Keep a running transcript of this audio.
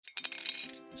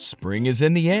Spring is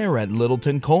in the air at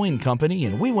Littleton Coin Company,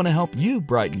 and we want to help you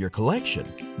brighten your collection.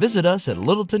 Visit us at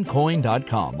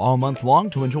littletoncoin.com all month long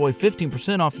to enjoy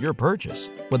 15% off your purchase.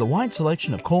 With a wide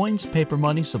selection of coins, paper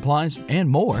money, supplies, and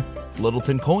more,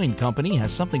 Littleton Coin Company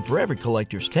has something for every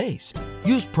collector's taste.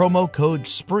 Use promo code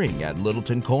SPRING at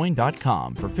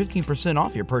littletoncoin.com for 15%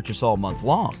 off your purchase all month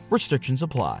long. Restrictions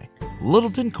apply.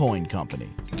 Littleton Coin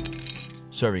Company.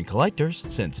 Serving collectors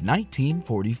since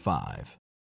 1945.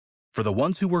 For the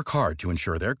ones who work hard to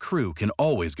ensure their crew can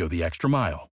always go the extra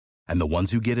mile, and the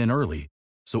ones who get in early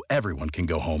so everyone can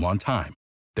go home on time,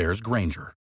 there's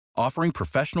Grainger, offering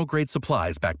professional-grade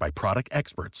supplies backed by product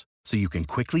experts so you can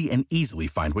quickly and easily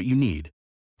find what you need.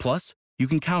 Plus, you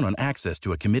can count on access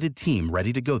to a committed team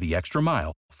ready to go the extra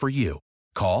mile for you.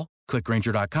 Call, click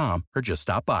Grainger.com, or just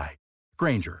stop by.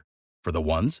 Grainger, for the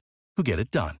ones who get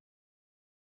it done.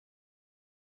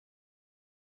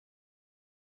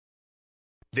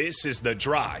 This is The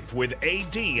Drive with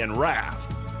AD and Rav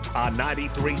on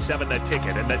 93.7 The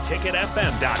Ticket and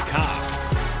theticketfm.com.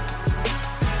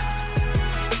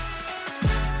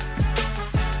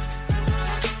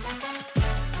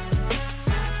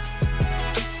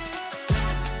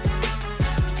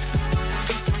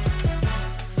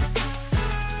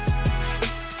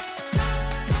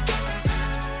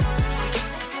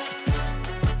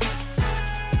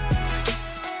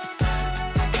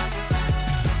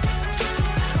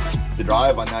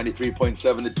 Drive on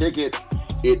 93.7 The Ticket.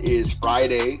 It is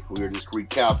Friday. We are just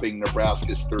recapping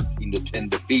Nebraska's 13-10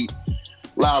 defeat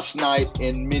last night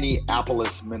in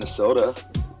Minneapolis, Minnesota.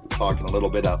 We're talking a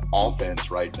little bit of offense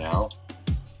right now.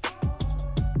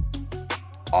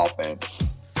 Offense.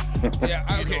 Yeah,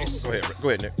 okay. Go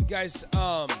ahead, Nick. Guys,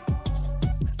 I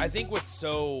think what's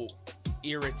so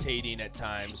irritating at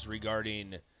times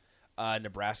regarding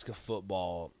Nebraska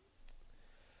football,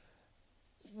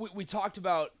 we talked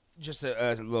about just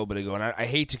a little bit ago, and I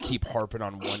hate to keep harping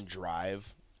on one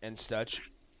drive and such,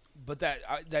 but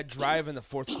that drive in the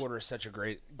fourth quarter is such a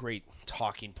great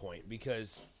talking point,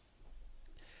 because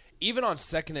even on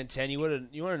 2nd and 10, you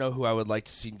want to know who I would like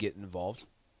to see get involved?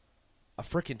 A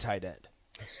freaking tight end.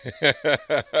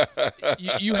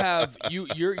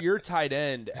 Your tight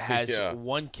end has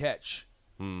one catch,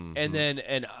 and then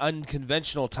an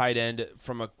unconventional tight end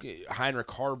from Heinrich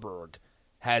Haarberg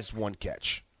has one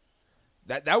catch.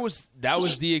 That was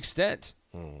the extent.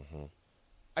 Mm-hmm.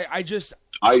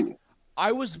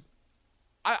 I was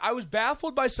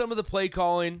baffled by some of the play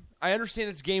calling. I understand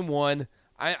it's game one.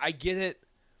 I get it.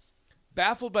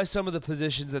 Baffled by some of the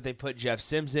positions that they put Jeff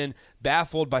Sims in.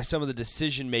 Baffled by some of the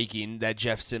decision making that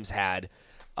Jeff Sims had.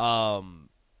 And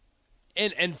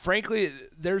frankly,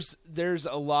 there's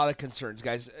a lot of concerns,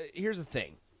 guys. Here's the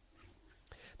thing.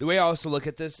 The way I also look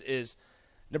at this is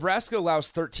Nebraska allows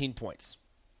 13 points.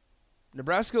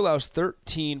 Nebraska allows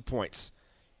 13 points.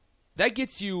 That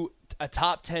gets you a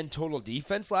top 10 total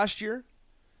defense last year,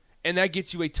 and that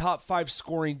gets you a top 5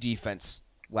 scoring defense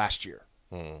last year.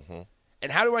 Mm-hmm.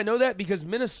 And how do I know that? Because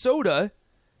Minnesota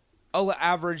allowed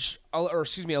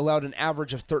an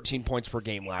average of 13 points per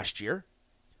game last year,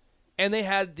 and they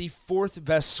had the 4th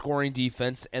best scoring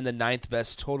defense and the 9th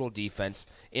best total defense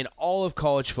in all of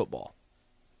college football.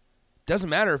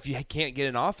 Doesn't matter if you can't get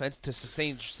an offense to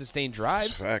sustain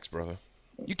drives. Facts, brother.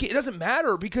 It doesn't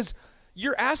matter, because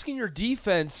you're asking your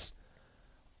defense,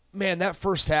 man, that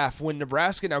first half when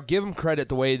Nebraska, now give them credit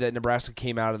the way that Nebraska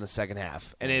came out in the second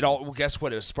half. And guess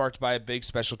what? It was sparked by a big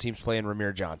special teams play in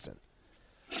Ramir Johnson.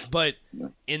 But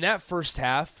in that first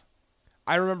half,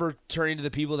 I remember turning to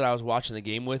the people that I was watching the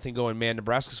game with and going, man,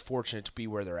 Nebraska's fortunate to be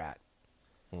where they're at.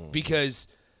 Because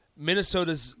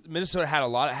Minnesota had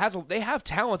they have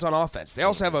talent on offense. They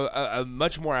also have a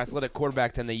much more athletic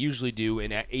quarterback than they usually do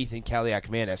in Ethan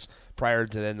Kaliak-Manis prior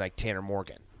to then like Tanner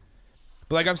Morgan.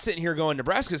 But I'm sitting here going,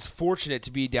 Nebraska's fortunate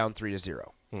to be down 3-0.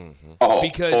 Mm-hmm. Oh,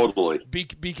 totally.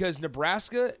 Because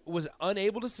Nebraska was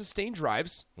unable to sustain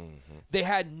drives. Mm-hmm. They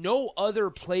had no other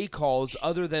play calls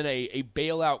other than a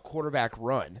bailout quarterback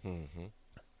run. Mm-hmm.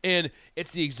 And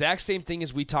it's the exact same thing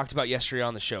as we talked about yesterday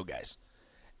on the show, guys.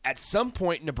 At some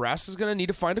point, Nebraska's going to need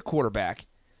to find a quarterback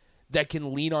that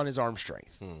can lean on his arm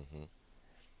strength. Mm-hmm.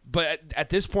 But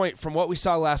at this point, from what we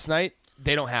saw last night,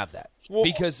 they don't have that. Well,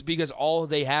 because all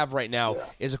they have right now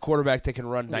is a quarterback that can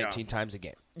run 19 times a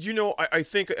game. I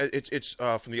think it's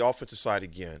from the offensive side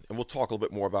again, and we'll talk a little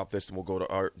bit more about this, and we'll go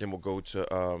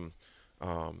to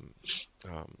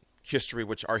history,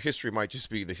 which our history might just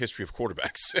be the history of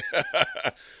quarterbacks.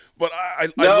 But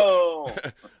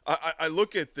I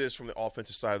look at this from the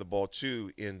offensive side of the ball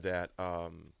too, in that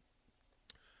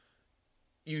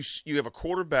you have a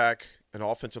quarterback, an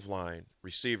offensive line,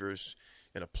 receivers,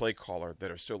 and a play caller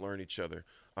that are still learning each other.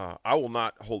 I will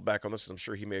not hold back on this, as I'm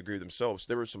sure he may agree with themselves.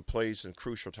 There were some plays and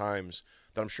crucial times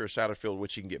that I'm sure Satterfield,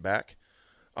 which he can get back.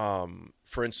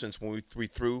 For instance, when we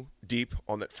threw deep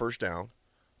on that first down,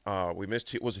 we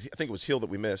missed. I think it was Hill that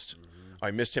we missed.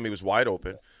 I missed him. He was wide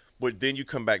open. But then you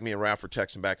come back, me and Ralph were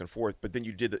texting back and forth. But then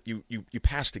you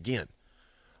passed again,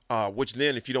 which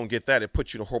then if you don't get that, it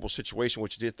puts you in a horrible situation,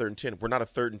 which is 3rd and 10. We're not a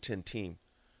 3rd and 10 team.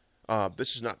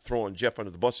 This is not throwing Jeff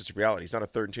under the bus. It's reality. He's not a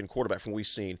 3rd and 10 quarterback from what we've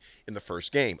seen in the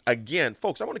first game. Again,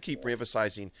 folks, I want to keep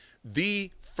reemphasizing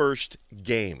the first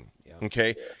game.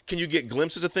 Okay? Can you get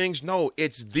glimpses of things? No,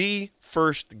 it's the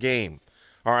first game.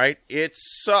 All right? It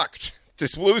sucked to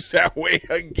lose that way.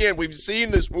 Again, we've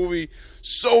seen this movie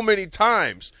so many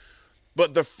times.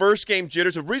 But the first game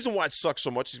jitters, the reason why it sucks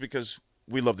so much is because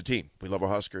we love the team. We love our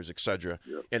Huskers, etc.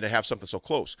 And to have something so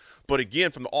close. But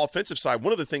again, from the offensive side,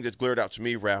 one of the things that's glared out to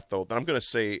me, Raph, though, that I'm going to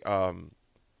say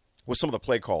was some of the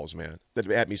play calls, man, that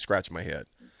had me scratching my head.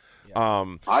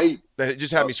 That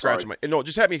just had me scratching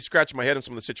my head in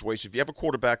some of the situations. If you have a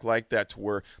quarterback like that, to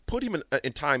where put him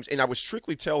in times, and I would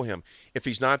strictly tell him, if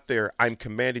he's not there, I'm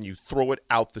commanding you, throw it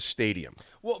out the stadium.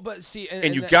 Well, but see,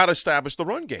 and you got to establish the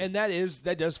run game, and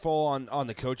that does fall on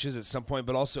the coaches at some point,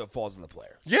 but also it falls on the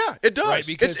player. Yeah, it does.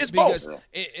 Right? It's both.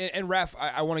 And Raph,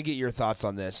 I want to get your thoughts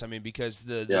on this. I mean, because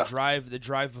the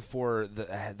drive before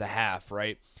the half,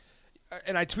 right?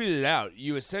 And I tweeted it out.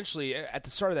 You essentially, at the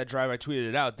start of that drive, I tweeted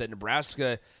it out that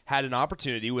Nebraska had an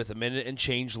opportunity with a minute and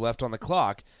change left on the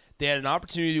clock. They had an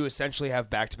opportunity to essentially have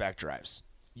back-to-back drives.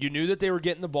 You knew that they were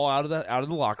getting the ball out of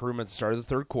the locker room at the start of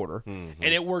the 3rd quarter, and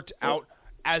it worked out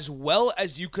as well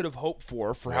as you could have hoped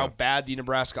for how bad the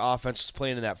Nebraska offense was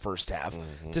playing in that first half.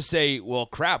 To say, well,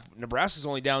 crap, Nebraska's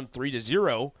only down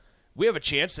 3-0. We have a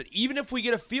chance that even if we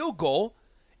get a field goal,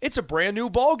 it's a brand new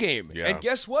ball game. Yeah. And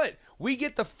guess what? We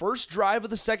get the first drive of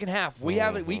the second half. We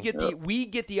have it. We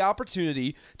get the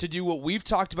opportunity to do what we've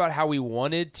talked about, how we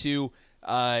wanted to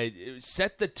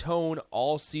set the tone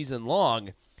all season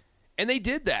long, and they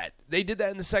did that. They did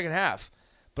that in the second half.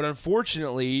 But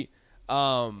unfortunately,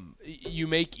 you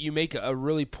make a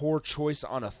really poor choice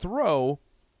on a throw,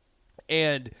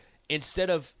 and instead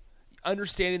of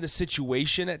understanding the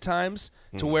situation at times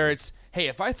to where it's, hey,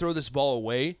 if I throw this ball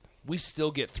away, we still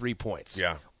get 3 points.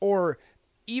 Yeah. Or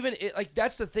even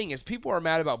that's the thing is people are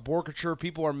mad about Borkature.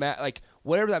 People are mad, like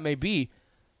whatever that may be.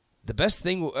 The best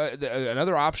thing,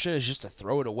 another option is just to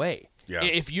throw it away. Yeah.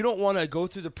 If you don't want to go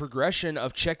through the progression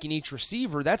of checking each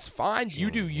receiver, that's fine.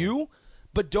 You do you,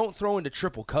 but don't throw into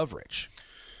triple coverage.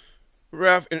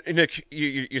 Raph and Nick,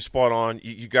 you're spot on.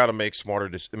 You got to make smarter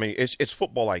decisions. I mean, it's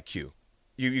football IQ.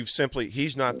 You've simply,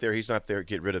 he's not there.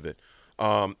 Get rid of it.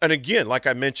 And again, like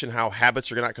I mentioned, how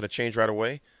habits are not going to change right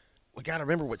away. We got to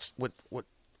remember what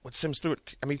Sims threw.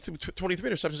 Threw 23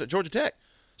 interceptions at Georgia Tech.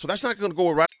 So that's not going to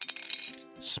go right.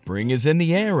 Spring is in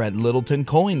the air at Littleton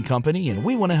Coin Company, and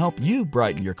we want to help you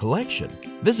brighten your collection.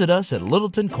 Visit us at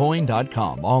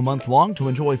littletoncoin.com all month long to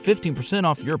enjoy 15%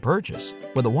 off your purchase.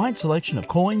 With a wide selection of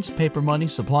coins, paper money,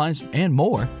 supplies, and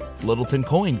more, Littleton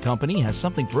Coin Company has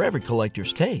something for every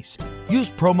collector's taste. Use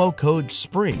promo code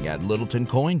SPRING at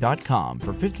littletoncoin.com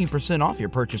for 15% off your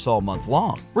purchase all month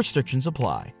long. Restrictions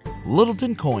apply.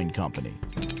 Littleton Coin Company.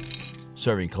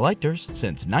 Serving collectors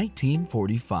since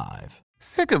 1945.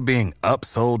 Sick of being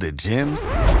upsold at gyms?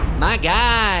 My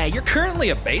guy, you're currently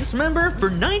a base member?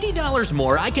 For $90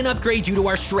 more, I can upgrade you to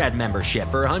our Shred membership.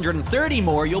 For $130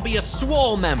 more, you'll be a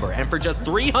Swole member. And for just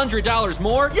 $300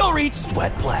 more, you'll reach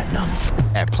Sweat Platinum.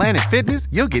 At Planet Fitness,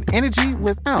 you'll get energy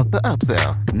without the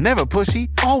upsell. Never pushy,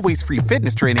 always free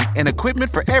fitness training and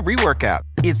equipment for every workout.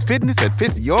 It's fitness that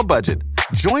fits your budget.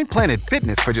 Join Planet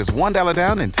Fitness for just $1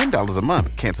 down and $10 a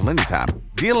month. Cancel anytime.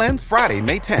 Deal ends Friday,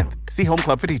 May 10th. See Home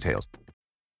Club for details.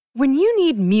 When you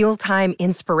need mealtime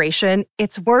inspiration,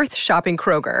 it's worth shopping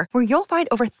Kroger, where you'll find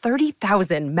over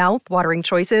 30,000 mouth-watering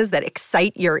choices that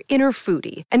excite your inner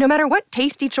foodie. And no matter what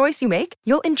tasty choice you make,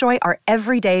 you'll enjoy our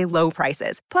everyday low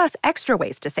prices, plus extra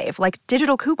ways to save, like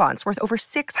digital coupons worth over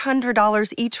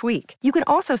 $600 each week. You can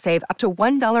also save up to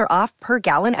 $1 off per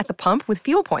gallon at the pump with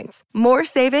fuel points. More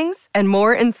savings and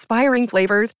more inspiring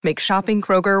flavors make shopping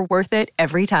Kroger worth it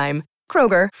every time.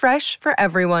 Kroger, fresh for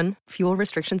everyone. Fuel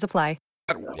restrictions apply.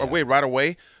 Right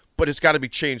away, but it's got to be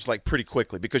changed like pretty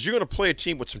quickly because you're going to play a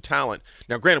team with some talent.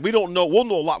 Now, granted, we don't know. We'll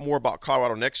know a lot more about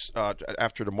Colorado next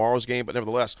after tomorrow's game, but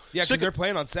nevertheless, yeah, because they're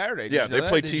playing on Saturday. Yeah, they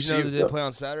play TCU. You know they play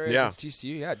on Saturday. Yeah, against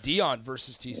TCU. Yeah, Dion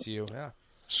versus TCU. Yeah.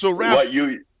 So,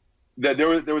 Raph,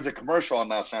 there was a commercial on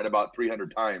last night about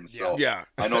 300 times. So yeah.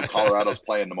 I know Colorado's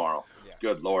playing tomorrow. Yeah.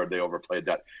 Good Lord, they overplayed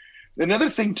that. Another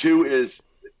thing too is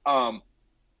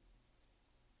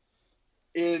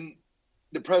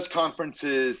the press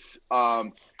conferences,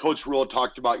 Coach Rule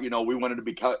talked about, we wanted to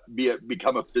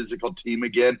become a physical team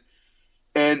again.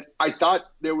 And I thought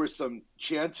there were some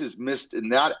chances missed in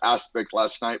that aspect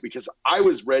last night because I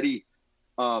was ready.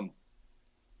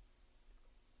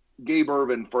 Gabe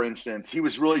Ervin, for instance, he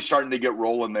was really starting to get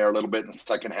rolling there a little bit in the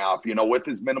second half, with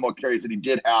his minimal carries that he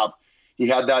did have. He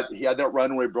had that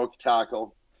run where he broke the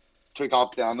tackle, took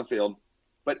off down the field.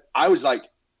 But I was like,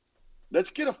 let's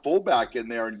get a fullback in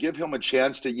there and give him a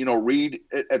chance to, read.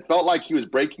 It felt like he was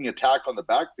breaking attack on the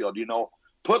backfield,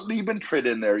 put Liebentritt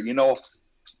in there,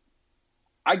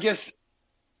 I guess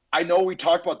I know we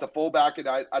talked about the fullback, and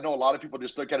I know a lot of people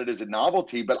just look at it as a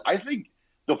novelty, but I think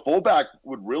the fullback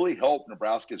would really help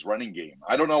Nebraska's running game.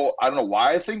 I don't know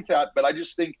why I think that, but I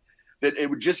just think that it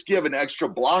would just give an extra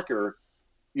blocker,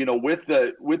 with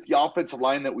the offensive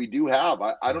line that we do have.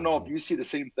 I don't know if you see the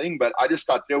same thing, but I just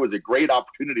thought there was a great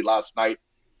opportunity last night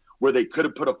where they could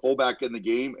have put a fullback in the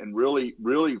game and really,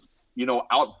 really,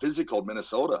 out physical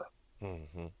Minnesota.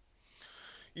 Mm-hmm.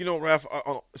 Raph,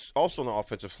 also on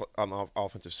the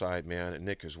offensive side, man, and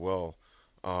Nick as well,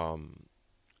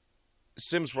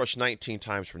 Sims rushed 19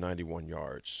 times for 91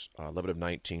 yards, 11 of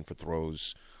 19 for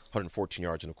throws, 114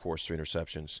 yards, and, of course, 3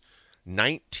 interceptions.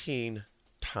 19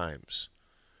 times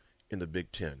in the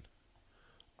Big Ten.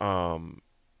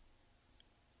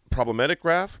 Problematic,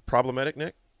 Raph? Problematic,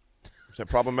 Nick? Is that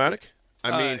problematic?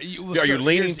 I mean, are you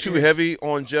leaning too heavy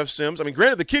on Jeff Sims? I mean,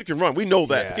 granted, the kid can run. We know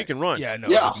that. The kid can run. Yeah, no,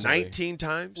 yeah. 19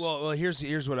 times? Well,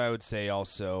 here's what I would say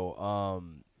also.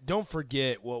 Don't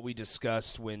forget what we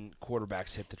discussed when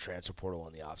quarterbacks hit the transfer portal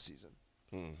in the offseason.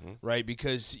 Mm-hmm. Right?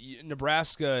 Because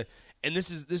Nebraska, and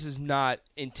this is not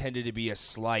intended to be a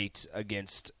slight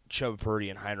against Chuba Purdy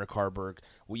and Heinrich Haarberg.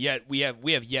 We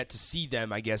have yet to see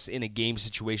them, I guess, in a game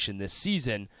situation this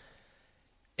season.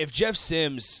 If Jeff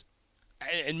Sims,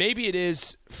 and maybe it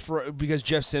is because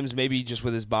Jeff Sims, maybe just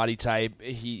with his body type,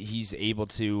 he's able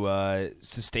to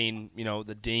sustain,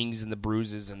 the dings and the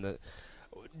bruises and the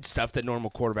stuff that normal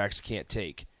quarterbacks can't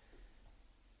take.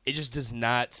 It just does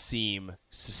not seem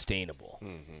sustainable,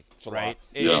 right?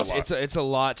 It's a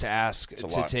lot to ask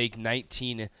to take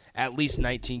at least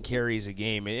 19 carries a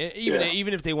game,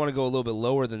 even if they want to go a little bit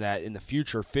lower than that in the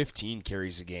future, 15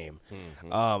 carries a game.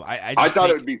 Mm-hmm. I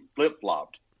thought it would be flip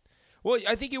flopped. Well,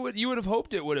 I think you would have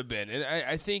hoped it would have been, and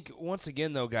I think once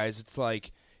again though, guys, it's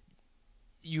like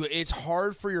it's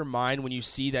hard for your mind when you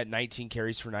see that 19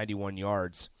 carries for 91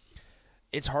 yards.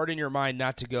 It's hard in your mind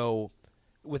not to go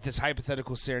with this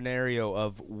hypothetical scenario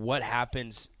of what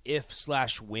happens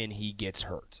if/when he gets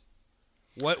hurt.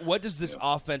 What does this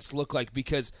offense look like?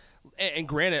 Because, and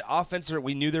granted,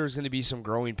 we knew there was going to be some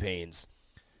growing pains,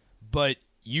 but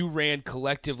you ran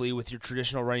collectively with your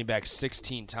traditional running back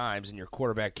 16 times, and your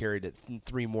quarterback carried it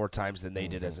 3 more times than they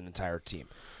did as an entire team.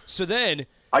 So then,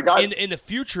 in the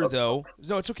future, though,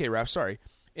 no, it's okay, Raph. Sorry.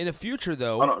 In the future,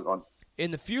 though,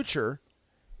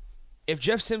 if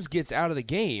Jeff Sims gets out of the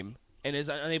game and is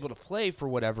unable to play for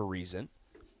whatever reason,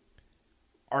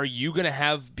 are you going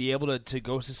to be able to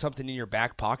go to something in your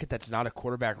back pocket that's not a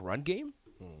quarterback run game?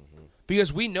 Mm-hmm.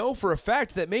 Because we know for a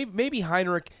fact that maybe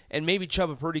Heinrich and maybe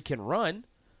Chuba Purdy can run,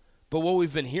 but what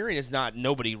we've been hearing is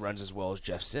nobody runs as well as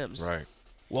Jeff Sims. Right.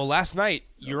 Well, last night,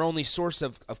 your only source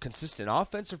of consistent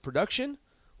offensive production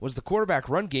was the quarterback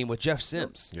run game with Jeff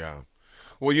Sims. Yeah.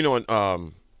 Well,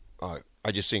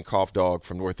 I just seen Cough Dog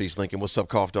from Northeast Lincoln. What's up,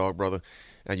 Cough Dog, brother?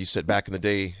 And you said back in the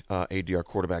day, ADR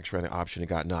quarterbacks ran the option and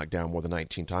got knocked down more than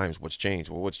 19 times. What's changed?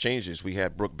 Well, what's changed is we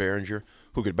had Brooke Behringer,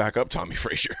 who could back up Tommy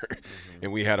Frazier. Mm-hmm.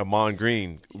 And we had Amon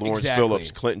Green, Lawrence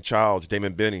Phillips, Clinton Childs,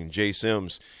 Damon Benning, Jay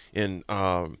Sims. And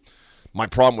my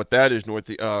problem with that is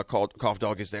Cough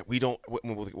Dog is that we don't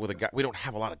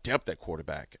have a lot of depth at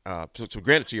quarterback. So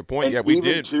granted, to your point, we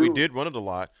did run it a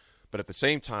lot. But at the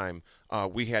same time,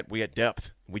 we had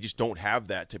depth. We just don't have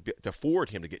that to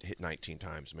afford him to get hit 19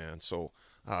 times, man. So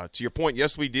to your point,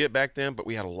 yes, we did back then, but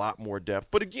we had a lot more depth.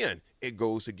 But again, it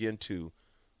goes to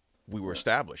we were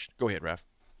established. Go ahead, Raph.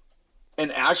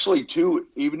 And actually, too,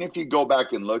 even if you go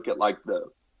back and look at like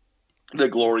the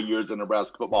glory years in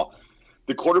Nebraska football,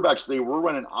 the quarterbacks, they were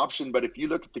running option. But if you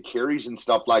look at the carries and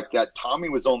stuff like that, Tommy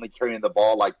was only carrying the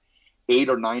ball like 8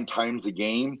 or 9 times a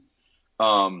game.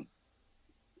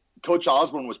 Coach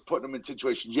Osborne was putting him in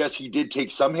situations. Yes, he did take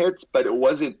some hits, but it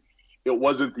wasn't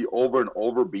the over and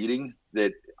over beating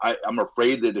that I'm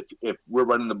afraid that if we're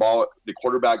running the ball, the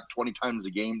quarterback 20 times a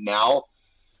game now,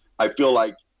 I feel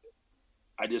like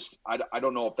I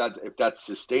don't know if that's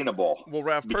sustainable. Well,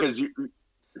 Raph,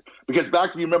 because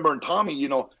back, you remember in Tommy,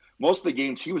 most of the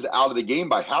games he was out of the game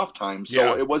by halftime.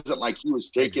 So it wasn't like he was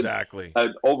taking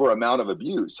an over amount of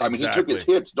abuse. I mean, he took his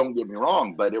hits, don't get me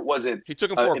wrong, but it wasn't he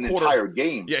took him for an entire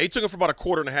game. Yeah, he took him for about a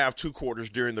quarter and a half, 2 quarters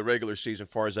during the regular season,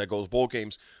 as far as that goes, bowl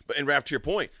games. But and Raph, to your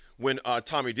point, when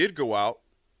Tommy did go out,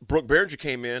 Brooke Behringer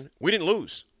came in. We didn't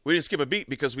lose. We didn't skip a beat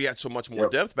because we had so much more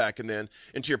depth back in then.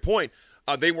 And to your point,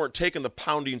 they weren't taking the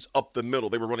poundings up the middle.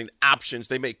 They were running options.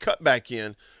 They may cut back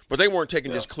in, but they weren't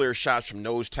taking just clear shots from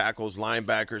nose tackles,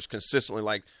 linebackers consistently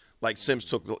like Sims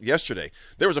took yesterday.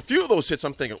 There was a few of those hits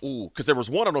I'm thinking, ooh, because there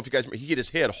was one, I don't know if you guys remember, he hit his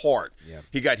head hard. Yeah.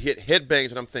 He got hit head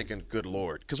bangs, and I'm thinking, good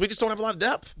Lord, because we just don't have a lot of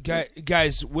depth.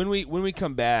 Guys, when we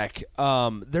come back,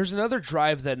 there's another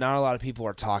drive that not a lot of people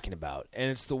are talking about, and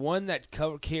it's the one that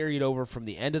carried over from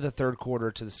the end of the third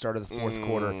quarter to the start of the fourth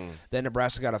quarter that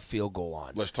Nebraska got a field goal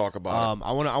on. Let's talk about it.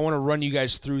 I want to run you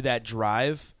guys through that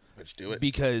drive. Let's do it.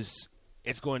 Because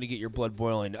it's going to get your blood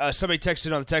boiling. Somebody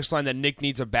texted on the text line that Nick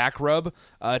needs a back rub.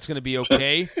 It's going to be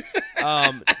okay.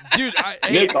 Dude,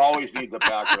 Nick always needs a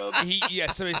back rub.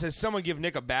 Somebody says, someone give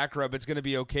Nick a back rub. It's going to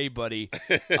be okay, buddy.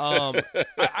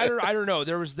 I don't know.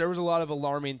 There was a lot of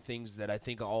alarming things that I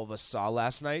think all of us saw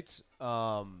last night.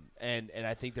 And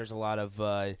I think there's a lot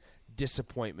of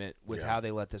disappointment with how they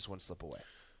let this one slip away.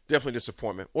 Definitely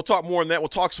disappointment. We'll talk more on that. We'll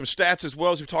talk some stats as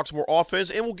well as we talk some more offense,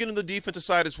 and we'll get into the defensive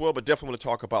side as well, but definitely want to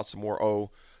talk about some more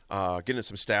get into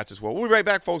some stats as well. We'll be right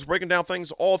back, folks, breaking down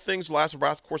all things last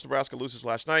Nebraska. Of course, Nebraska loses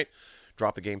last night.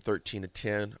 Dropped the game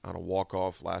 13-10 on a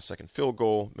walk-off last-second field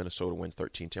goal. Minnesota wins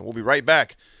 13-10. We'll be right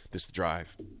back. This is The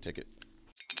Drive. Take it.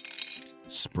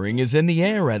 Spring is in the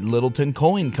air at Littleton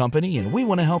Coin Company, and we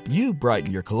want to help you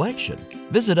brighten your collection.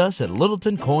 Visit us at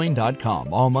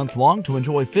littletoncoin.com all month long to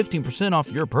enjoy 15% off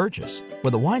your purchase.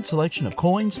 With a wide selection of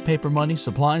coins, paper money,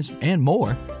 supplies, and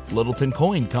more, Littleton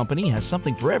Coin Company has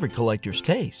something for every collector's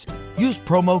taste. Use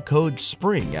promo code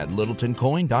SPRING at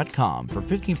littletoncoin.com for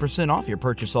 15% off your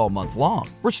purchase all month long.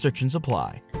 Restrictions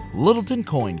apply. Littleton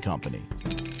Coin Company.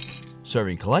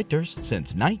 Serving collectors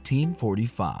since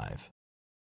 1945.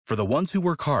 For the ones who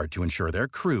work hard to ensure their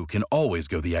crew can always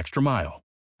go the extra mile,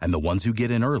 and the ones who get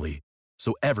in early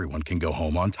so everyone can go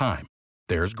home on time,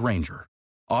 there's Grainger,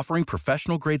 offering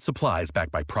professional-grade supplies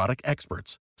backed by product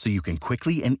experts so you can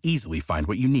quickly and easily find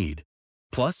what you need.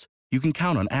 Plus, you can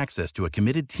count on access to a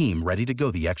committed team ready to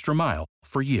go the extra mile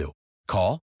for you.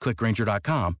 Call, click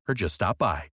Grainger.com, or just stop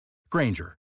by.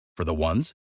 Grainger, for the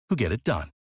ones who get it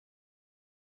done.